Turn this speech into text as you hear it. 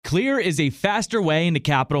Clear is a faster way into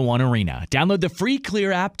Capital One Arena. Download the free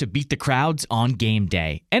Clear app to beat the crowds on game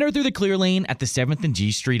day. Enter through the Clear lane at the 7th and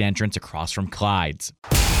G Street entrance across from Clyde's.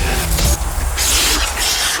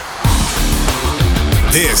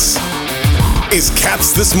 This is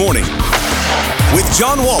Caps This Morning with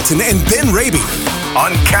John Walton and Ben Raby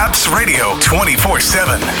on Caps Radio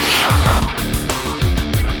 24/7.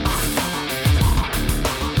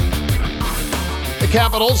 The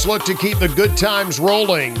Capitals look to keep the good times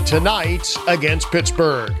rolling tonight against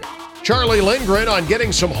Pittsburgh. Charlie Lindgren on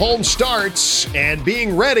getting some home starts and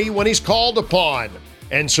being ready when he's called upon.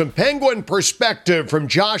 And some Penguin perspective from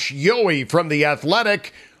Josh Yohe from The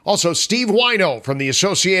Athletic. Also Steve Wino from the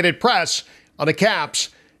Associated Press on the Caps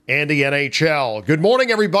and the NHL. Good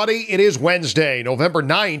morning, everybody. It is Wednesday, November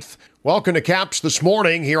 9th. Welcome to Caps This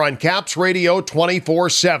Morning here on Caps Radio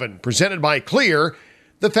 24/7. Presented by Clear,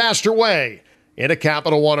 the faster way into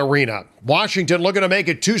Capital One Arena. Washington looking to make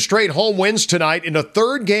it 2 straight home wins tonight in the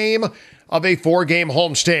third game of a 4-game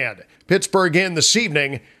homestand. Pittsburgh in this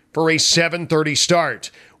evening for a 7:30 start.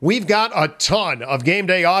 We've got a ton of game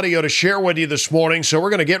day audio to share with you this morning, so we're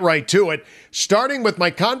going to get right to it, starting with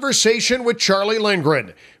my conversation with Charlie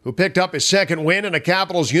Lindgren, who picked up his second win in a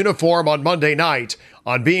Capitals uniform on Monday night,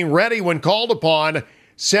 on being ready when called upon,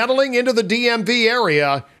 settling into the DMV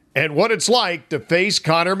area, and what it's like to face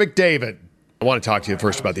Connor McDavid. I want to talk to you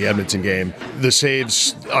first about the Edmonton game. The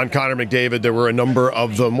saves on Connor McDavid, there were a number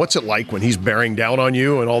of them. What's it like when he's bearing down on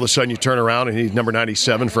you and all of a sudden you turn around and he's number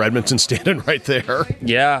 97 for Edmonton standing right there?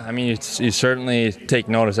 Yeah, I mean, you certainly take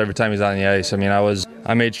notice every time he's on the ice. I mean,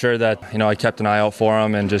 I made sure that, I kept an eye out for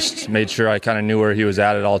him and just made sure I kind of knew where he was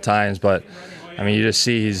at all times. But I mean, you just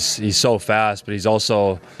see he's so fast, but he's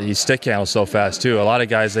stick handles so fast too. A lot of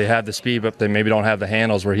guys, they have the speed, but they maybe don't have the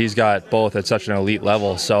handles, where he's got both at such an elite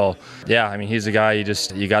level. So yeah, I mean, he's a guy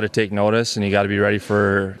you got to take notice and you got to be ready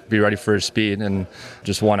for his speed, and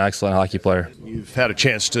just one excellent hockey player. You've had a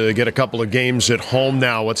chance to get a couple of games at home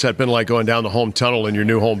now. What's that been like going down the home tunnel in your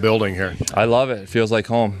new home building here? I love it. It feels like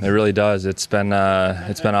home. It really does. It's been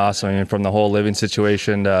awesome. I mean, from the whole living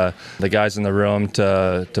situation to the guys in the room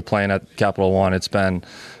to playing at Capital One. It's been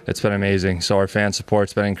amazing. So our fan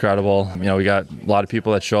support's been incredible. We got a lot of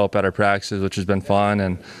people that show up at our practices, which has been fun,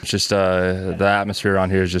 and just the atmosphere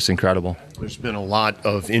around here is just incredible. There's been a lot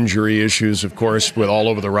of injury issues, of course, with all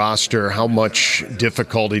over the roster. How much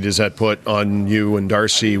difficulty does that put on you and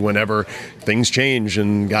Darcy whenever things change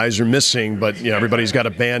and guys are missing, but everybody's got to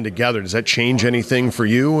band together? Does that change anything for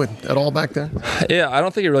you at all back there? Yeah, I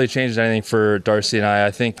don't think it really changed anything for Darcy and I.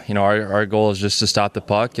 I think our goal is just to stop the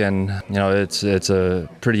puck, and it's a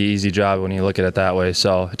pretty easy job when you look at it that way.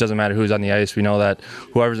 So it doesn't matter who's on the ice. We know that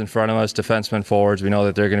whoever's in front of us, defensemen, forwards, we know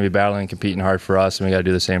that they're going to be battling and competing hard for us, and we got to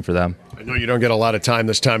do the same for them. I know you don't get a lot of time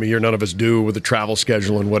this time of year. None of us do with the travel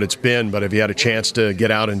schedule and what it's been, but have you had a chance to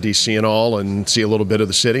get out in D.C. and all and see a little bit of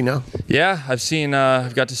the city now? Yeah, I've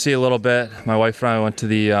got to see a little bit. My wife and I went to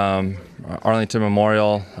the Arlington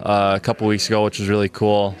Memorial a couple weeks ago, which was really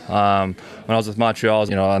cool. When I was with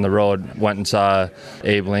Montreal, on the road, went and saw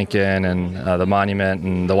Abe Lincoln and the monument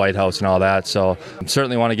and the White House and all that. So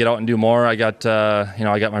certainly want to get out and do more. I got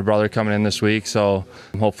my brother coming in this week, so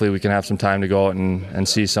hopefully we can have some time to go out and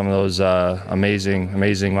see some of those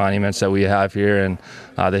amazing monuments that we have here. And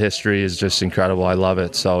the history is just incredible. I love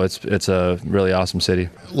it. So it's a really awesome city.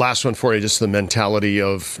 Last one for you, just the mentality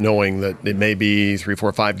of knowing that it may be 3,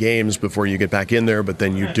 4, 5 games before you get back in there, but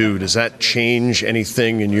then you do. Does that change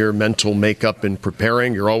anything in your mental makeup in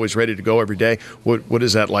preparing? You're always ready to go every day. What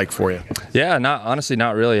is that like for you? Yeah, honestly,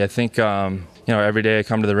 not really. I think every day I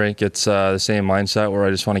come to the rink, it's the same mindset where I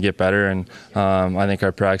just want to get better. And I think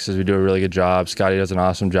our practices, we do a really good job. Scotty does an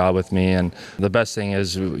awesome job with me. And the best thing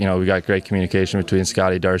is, we got great communication between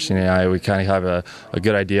Scotty, Darcy, and I. We kind of have a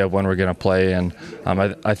good idea of when we're going to play. And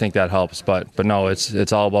I think that helps. But no,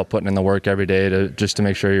 it's all about putting in the work every day to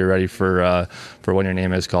make sure you're ready for when your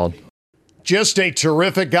name is called. Just a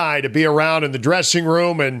terrific guy to be around in the dressing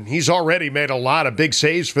room, and he's already made a lot of big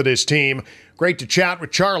saves for this team. Great to chat with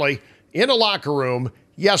Charlie in a locker room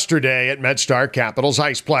yesterday at MedStar Capitals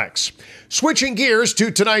Iceplex. Switching gears to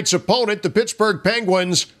tonight's opponent, the Pittsburgh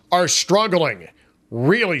Penguins are struggling,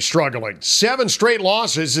 really struggling. 7 straight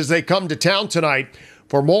losses as they come to town tonight.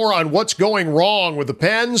 For more on what's going wrong with the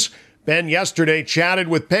Pens, Ben yesterday chatted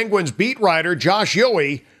with Penguins beat writer Josh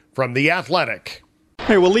Yohe from The Athletic.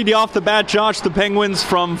 Hey, we'll lead you off the bat, Josh. The Penguins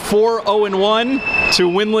from 4-0-1 to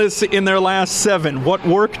winless in their last 7. What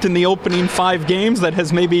worked in the opening 5 games that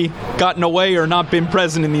has maybe gotten away or not been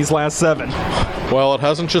present in these last 7? Well, it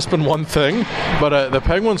hasn't just been one thing, but the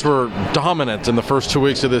Penguins were dominant in the first 2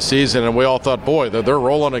 weeks of this season, and we all thought, boy, they're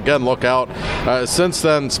rolling again, look out. Since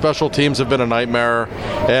then, special teams have been a nightmare,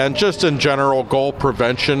 and just in general, goal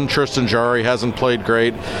prevention, Tristan Jarry hasn't played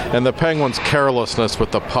great, and the Penguins' carelessness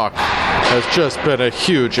with the puck has just been a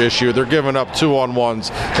huge issue. They're giving up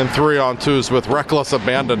 2-on-1s and 3-on-2s with reckless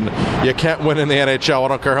abandon. You can't win in the NHL. I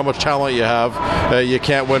don't care how much talent you have. You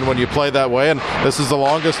can't win when you play that way, and this is the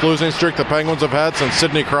longest losing streak the Penguins have had since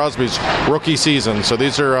Sidney Crosby's rookie season. So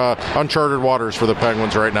these are uncharted waters for the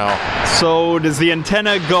Penguins right now. So does the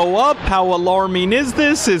antenna go up? How alarming is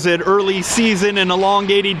this? Is it early season and a long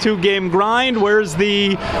 82-game grind? Where's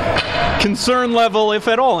the concern level, if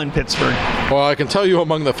at all, in Pittsburgh? Well, I can tell you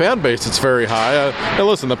among the fan base it's very high. Hey,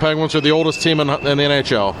 listen, the Penguins are the oldest team in the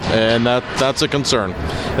NHL, and that's a concern.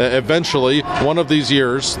 Eventually, one of these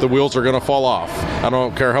years, the wheels are going to fall off. I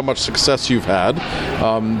don't care how much success you've had.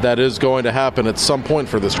 That is going to happen at some point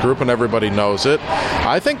for this group, and everybody knows it.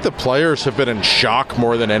 I think the players have been in shock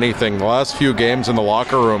more than anything. The last few games in the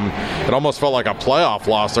locker room, it almost felt like a playoff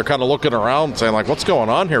loss. They're kind of looking around saying, like, what's going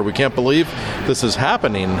on here? We can't believe this is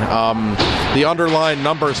happening. The underlying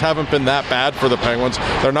numbers haven't been that bad for the Penguins.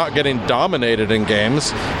 They're not getting dominated in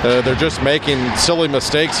games. They're just making silly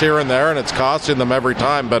mistakes here and there, and it's costing them every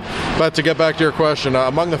time. But to get back to your question,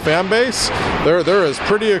 among the fan base, there is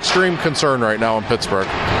pretty extreme concern right now in Pittsburgh.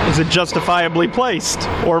 Is it justifiably placed,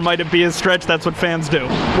 or might it be a stretch? That's what fans do.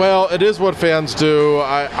 Well, it is what fans do.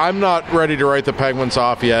 I'm not ready to write the Penguins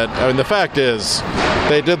off yet. I mean, the fact is,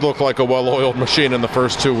 they did look like a well-oiled machine in the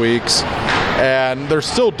first 2 weeks. And they're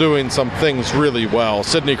still doing some things really well.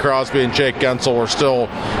 Sidney Crosby and Jake Gensel are still,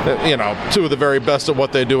 two of the very best at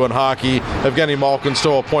what they do in hockey. Evgeny Malkin's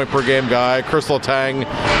still a point-per-game guy. Chris Letang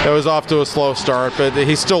was off to a slow start, but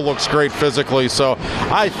he still looks great physically. So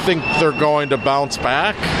I think they're going to bounce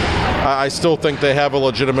back. I still think they have a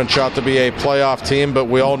legitimate shot to be a playoff team, but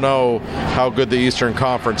we all know how good the Eastern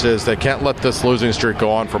Conference is. They can't let this losing streak go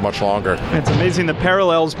on for much longer. It's amazing the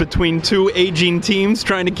parallels between two aging teams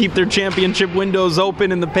trying to keep their championship windows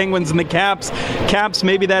open, and the Penguins and the Caps. Caps,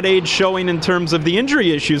 maybe that age showing in terms of the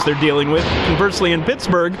injury issues they're dealing with. Conversely, in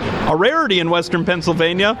Pittsburgh, a rarity in Western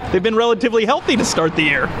Pennsylvania, they've been relatively healthy to start the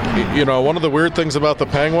year. One of the weird things about the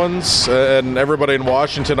Penguins, and everybody in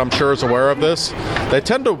Washington I'm sure is aware of this, they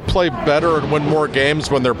tend to play better and win more games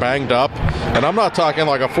when they're banged up. And I'm not talking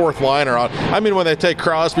like a fourth liner. I mean when they take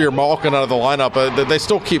Crosby or Malkin out of the lineup, they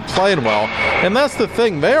still keep playing well. And that's the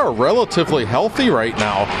thing. They are relatively healthy right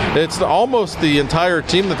now. It's almost the entire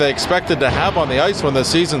team that they expected to have on the ice when the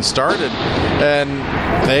season started.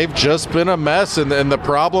 And they've just been a mess. And the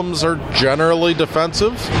problems are generally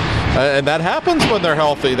defensive. And that happens when they're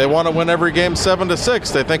healthy. They want to win every game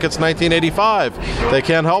 7-6. They think it's 1985. They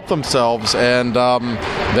can't help themselves, and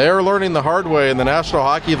they're learning the hard way in the National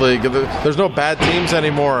Hockey League. There's no bad teams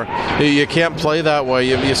anymore. You can't play that way.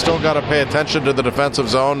 You still got to pay attention to the defensive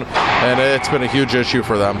zone, and it's been a huge issue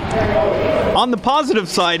for them. On the positive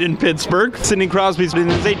side in Pittsburgh, Sidney Crosby's been in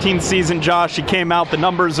his 18th season. Josh, he came out. The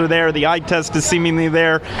numbers are there. The eye test is seemingly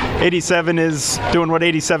there. 87 is doing what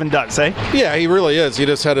 87 does, eh? Yeah, he really is. He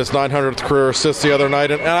just had his 900th career assist the other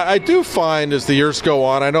night. And I do find as the years go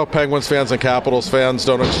on, I know Penguins fans and Capitals fans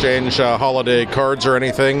don't exchange holiday cards or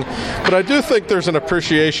anything, but I do think there's an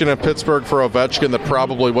appreciation in Pittsburgh for Ovechkin that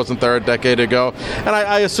probably wasn't there a decade ago. And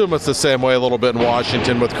I assume it's the same way a little bit in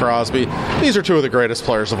Washington with Crosby. These are two of the greatest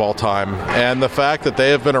players of all time. And the fact that they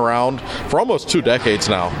have been around for almost 2 decades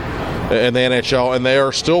now in the NHL, and they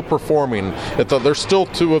are still performing. They're still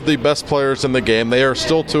two of the best players in the game. They are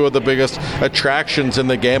still two of the biggest attractions in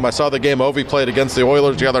the game. I saw the game Ovi played against the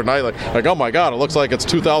Oilers the other night. Like, oh my God, it looks like it's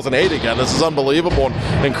 2008 again. This is unbelievable.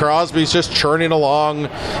 And Crosby's just churning along,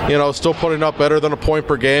 still putting up better than a point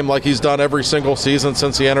per game like he's done every single season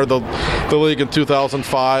since he entered the league in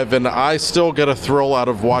 2005. And I still get a thrill out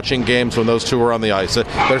of watching games when those two are on the ice.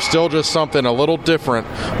 There's still just something a little different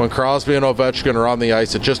when Crosby and Ovechkin are on the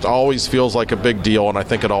ice. It just always feels like a big deal, and I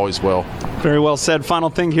think it always will. Very well said. Final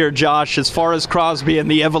thing here, Josh. As far as Crosby and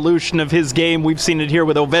the evolution of his game, we've seen it here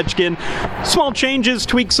with Ovechkin. Small changes,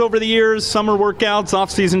 tweaks over the years, summer workouts,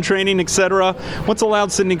 off-season training, etc. What's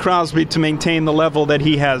allowed Sidney Crosby to maintain the level that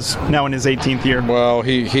he has now in his 18th year? Well,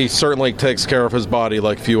 he certainly takes care of his body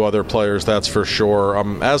like few other players, that's for sure.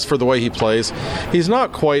 As for the way he plays, he's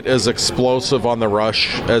not quite as explosive on the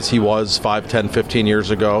rush as he was 5, 10, 15 years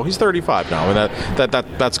ago. He's 35 now, and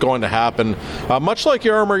that's going to happen. Much like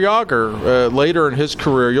Jaromir Jagr, later in his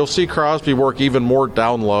career, you'll see Crosby work even more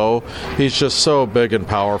down low. He's just so big and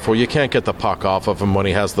powerful. You can't get the puck off of him when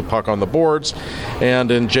he has the puck on the boards.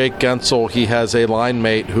 And in Jake Gensel, he has a line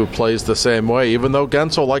mate who plays the same way. Even though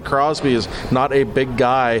Gensel, like Crosby, is not a big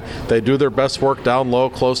guy, they do their best work down low,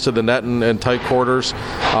 close to the net in tight quarters.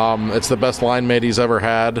 It's the best line mate he's ever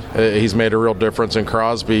had. He's made a real difference in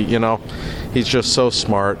Crosby. He's just so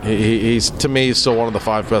smart. He's, to me, he's still one of the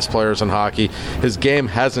 5 best players in hockey. His game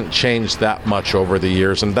hasn't changed that much over the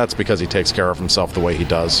years, and that's because he takes care of himself the way he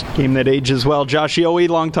does. Game that ages well. Josh Yohe,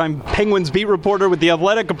 longtime Penguins beat reporter with The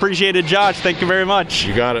Athletic. Appreciate it, Josh. Thank you very much.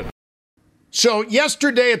 You got it. So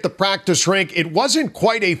yesterday at the practice rink, it wasn't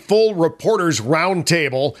quite a full reporters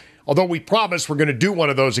roundtable, although we promised we're going to do one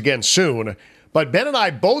of those again soon. But Ben and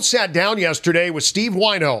I both sat down yesterday with Steve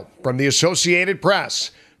Whyno from the Associated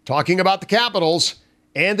Press, talking about the Capitals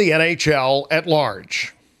and the NHL at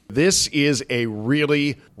large. This is a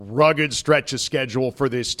really rugged stretch of schedule for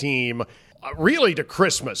this team, really to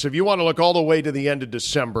Christmas, if you want to look all the way to the end of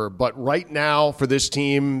December. But right now for this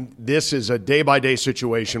team, this is a day-by-day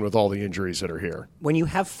situation with all the injuries that are here. When you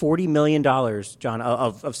have $40 million, John,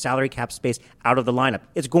 of salary cap space out of the lineup,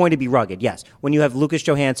 it's going to be rugged, yes. When you have Lucas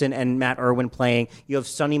Johansson and Matt Irwin playing, you have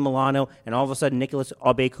Sonny Milano, and all of a sudden Nicolas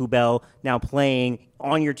Aube-Kubel now playing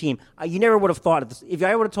on your team. You never would have thought, if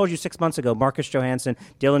I would have told you 6 months ago, Marcus Johansson,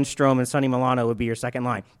 Dylan Strome, and Sonny Milano would be your second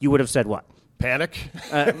line, you would have said what? Panic?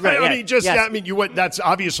 Right, that's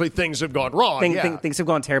obviously things have gone wrong. Things have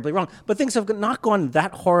gone terribly wrong. But things have not gone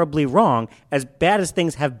that horribly wrong. As bad as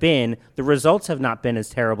things have been, the results have not been as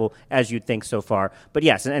terrible as you'd think so far. But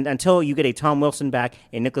yes, and until you get a Tom Wilson back,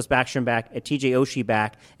 a Nicholas Backstrom back, a TJ Oshie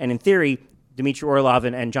back, and in theory, Dmitry Orlov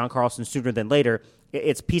and John Carlson sooner than later,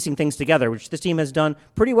 it's piecing things together, which this team has done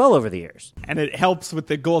pretty well over the years. And it helps with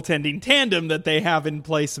the goaltending tandem that they have in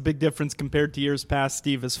place, a big difference compared to years past,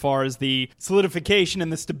 Steve, as far as the solidification and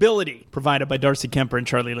the stability provided by Darcy Kemper and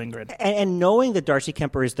Charlie Lindgren. And knowing that Darcy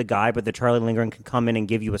Kemper is the guy, but that Charlie Lindgren can come in and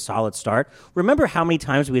give you a solid start. Remember how many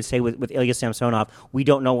times we would say with Ilya Samsonov, we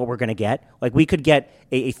don't know what we're going to get? Like, we could get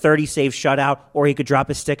a 30-save shutout, or he could drop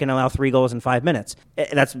his stick and allow 3 goals in 5 minutes.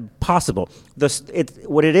 That's possible.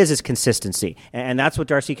 What it is consistency. And that's what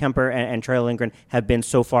Darcy Kemper and Charlie Lindgren have been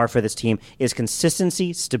so far for this team, is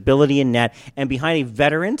consistency, stability in net, and behind a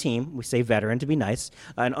veteran team, we say veteran to be nice,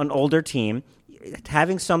 an older team,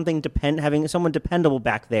 having someone dependable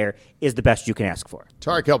back there is the best you can ask for.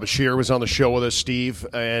 Tarek El-Bashir was on the show with us, Steve,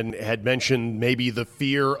 and had mentioned maybe the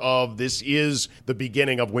fear of this is the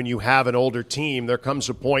beginning of when you have an older team, there comes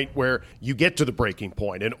a point where you get to the breaking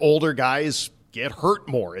point, and older guys get hurt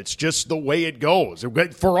more. It's just the way it goes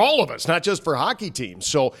for all of us, not just for hockey teams.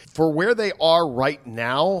 So for where they are right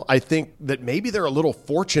now, I think that maybe they're a little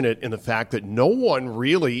fortunate in the fact that no one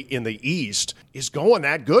really in the East is going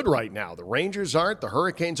that good right now. The Rangers aren't, the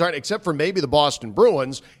Hurricanes aren't, except for maybe the Boston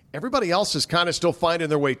Bruins. Everybody else is kind of still finding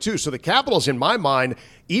their way too. So the Capitals, in my mind,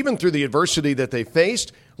 even through the adversity that they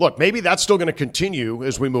faced, look, maybe that's still going to continue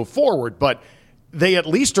as we move forward, but they at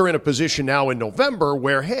least are in a position now in November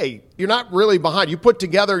where, hey, you're not really behind. You put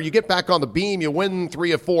together, you get back on the beam, you win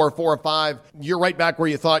 3 of 4, 4 of 5. You're right back where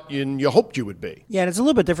you thought you hoped you would be. Yeah, and it's a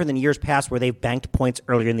little bit different than years past where they've banked points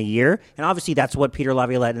earlier in the year. And obviously that's what Peter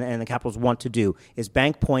Laviolette and the Capitals want to do, is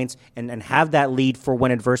bank points and have that lead for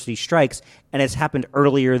when adversity strikes. And it's happened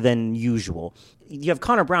earlier than usual. You have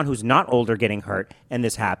Connor Brown, who's not older, getting hurt, and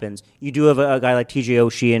this happens. You do have a guy like TJ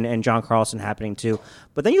Oshie and John Carlson happening too.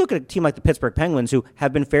 But then you look at a team like the Pittsburgh Penguins, who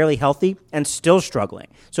have been fairly healthy and still struggling.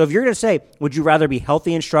 So if you're going to say, would you rather be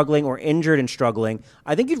healthy and struggling or injured and struggling,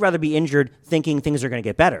 I think you'd rather be injured thinking things are going to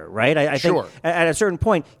get better, right? I Sure. think at a certain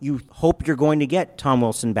point, you hope you're going to get Tom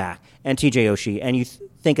Wilson back and TJ Oshie, and you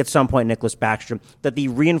think at some point Nicholas Backstrom, that the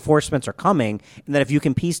reinforcements are coming, and that if you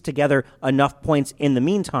can piece together enough points in the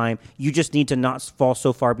meantime, you just need to not fall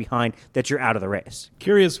so far behind that you're out of the race.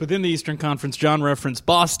 Curious, within the Eastern Conference, John referenced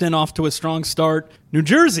Boston off to a strong start. New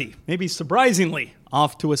Jersey, maybe surprisingly,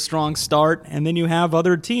 off to a strong start. And then you have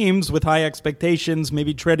other teams with high expectations,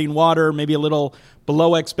 maybe treading water, maybe a little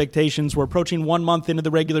below expectations. We're approaching 1 month into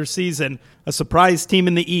the regular season. A surprise team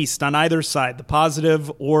in the East on either side, the positive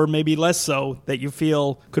or maybe less so, that you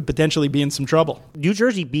feel could potentially be in some trouble. New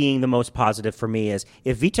Jersey being the most positive for me is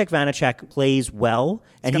if Vitek Vanacek plays well,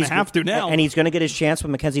 and he's going to have to now, and he's going to get his chance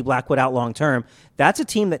with Mackenzie Blackwood out long term, that's a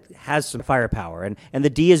team that has some firepower. And the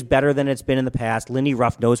D is better than it's been in the past. Lindy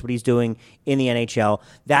Ruff knows what he's doing in the NHL.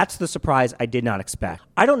 That's the surprise I did not expect.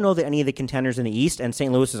 I don't know that any of the contenders in the East, and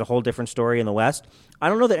St. Louis is a whole different story in the West, I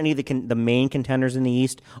don't know that any of the main contenders in the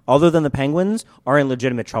East, other than the Penguins, are in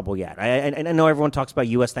legitimate trouble yet. I know everyone talks about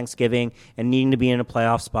U.S. Thanksgiving and needing to be in a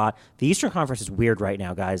playoff spot. The Eastern Conference is weird right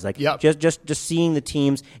now, guys. Like, just seeing the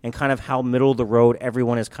teams and kind of how middle of the road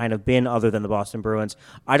everyone has kind of been, other than the Boston Bruins.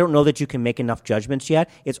 I don't know that you can make enough judgments yet.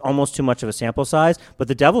 It's almost too much of a sample size, but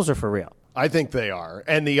the Devils are for real. I think they are.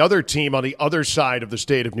 And the other team on the other side of the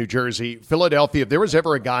state of New Jersey, Philadelphia, if there was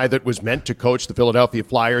ever a guy that was meant to coach the Philadelphia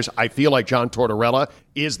Flyers, I feel like John Tortorella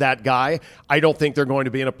is that guy. I don't think they're going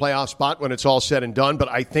to be in a playoff spot when it's all said and done, but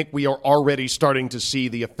I think we are already starting to see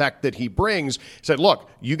the effect that he brings. He said, look,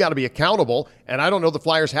 you got to be accountable, and I don't know the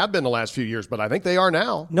Flyers have been the last few years, but I think they are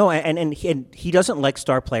now. No, and he doesn't like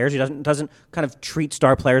star players. He doesn't kind of treat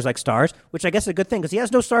star players like stars, which I guess is a good thing because he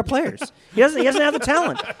has no star players. He doesn't have the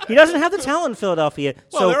talent. He doesn't have the talent in Philadelphia.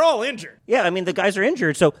 Well, they're all injured. Yeah, I mean, the guys are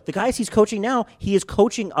injured. So the guys he's coaching now, he is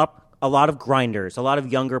coaching up a lot of grinders, a lot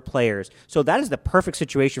of younger players. So that is the perfect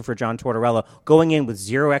situation for John Tortorella, going in with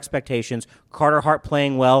zero expectations, Carter Hart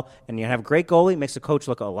playing well, and you have a great goalie, makes the coach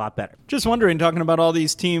look a lot better. Just wondering, talking about all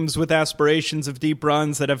these teams with aspirations of deep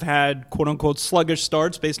runs that have had quote-unquote sluggish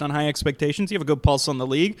starts based on high expectations, you have a good pulse on the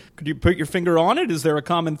league. Could you put your finger on it? Is there a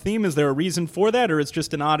common theme? Is there a reason for that? Or it's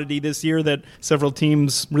just an oddity this year that several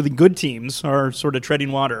teams, really good teams, are sort of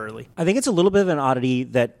treading water early? I think it's a little bit of an oddity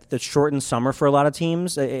that the shortened summer for a lot of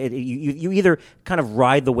teams. You either kind of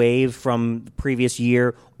ride the wave from the previous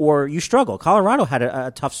year or you struggle. Colorado had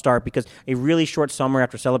a tough start because a really short summer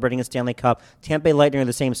after celebrating a Stanley Cup. Tampa Bay Lightning are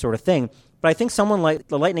the same sort of thing. But I think someone like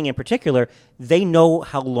the Lightning in particular, they know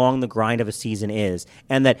how long the grind of a season is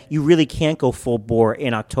and that you really can't go full bore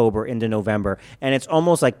in October into November. And it's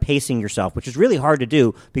almost like pacing yourself, which is really hard to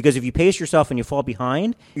do because if you pace yourself and you fall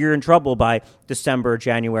behind, you're in trouble by December,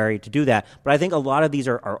 January to do that. But I think a lot of these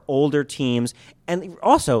are older teams and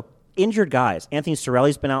also injured guys. Anthony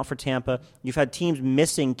Cirelli's been out for Tampa. You've had teams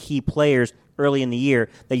missing key players early in the year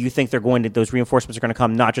that you think those reinforcements are going to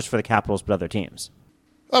come not just for the Capitals but other teams.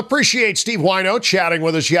 Appreciate Steve Whyno chatting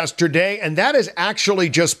with us yesterday, and that is actually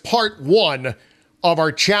just part one of our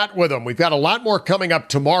chat with him. We've got a lot more coming up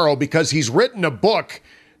tomorrow because he's written a book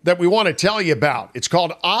that we want to tell you about. It's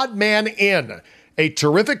called Odd Man In, a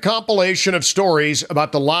terrific compilation of stories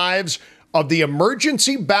about the lives of the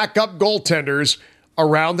emergency backup goaltenders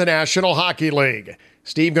around the National Hockey League.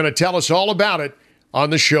 Steve going to tell us all about it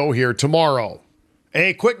on the show here tomorrow.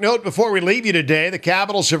 A quick note before we leave you today, the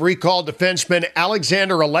Capitals have recalled defenseman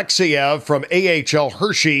Alexander Alexeyev from AHL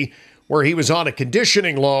Hershey, where he was on a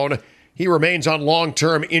conditioning loan. He remains on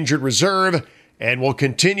long-term injured reserve and will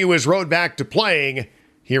continue his road back to playing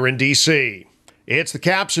here in D.C. It's the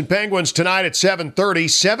Caps and Penguins tonight at 7:30,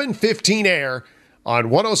 7:15 air on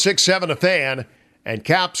 106.7 The Fan and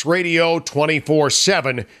Caps Radio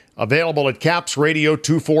 24/7, available at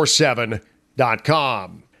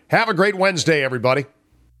capsradio247.com. Have a great Wednesday, everybody.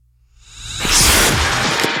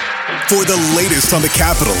 For the latest on the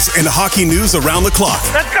Capitals and hockey news around the clock.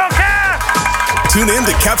 Let's go, Caps! Tune in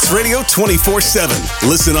to Caps Radio 24/7.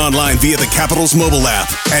 Listen online via the Capitals mobile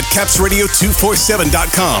app at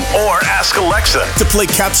capsradio247.com. Or ask Alexa to play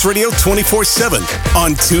Caps Radio 24/7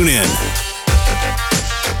 on TuneIn.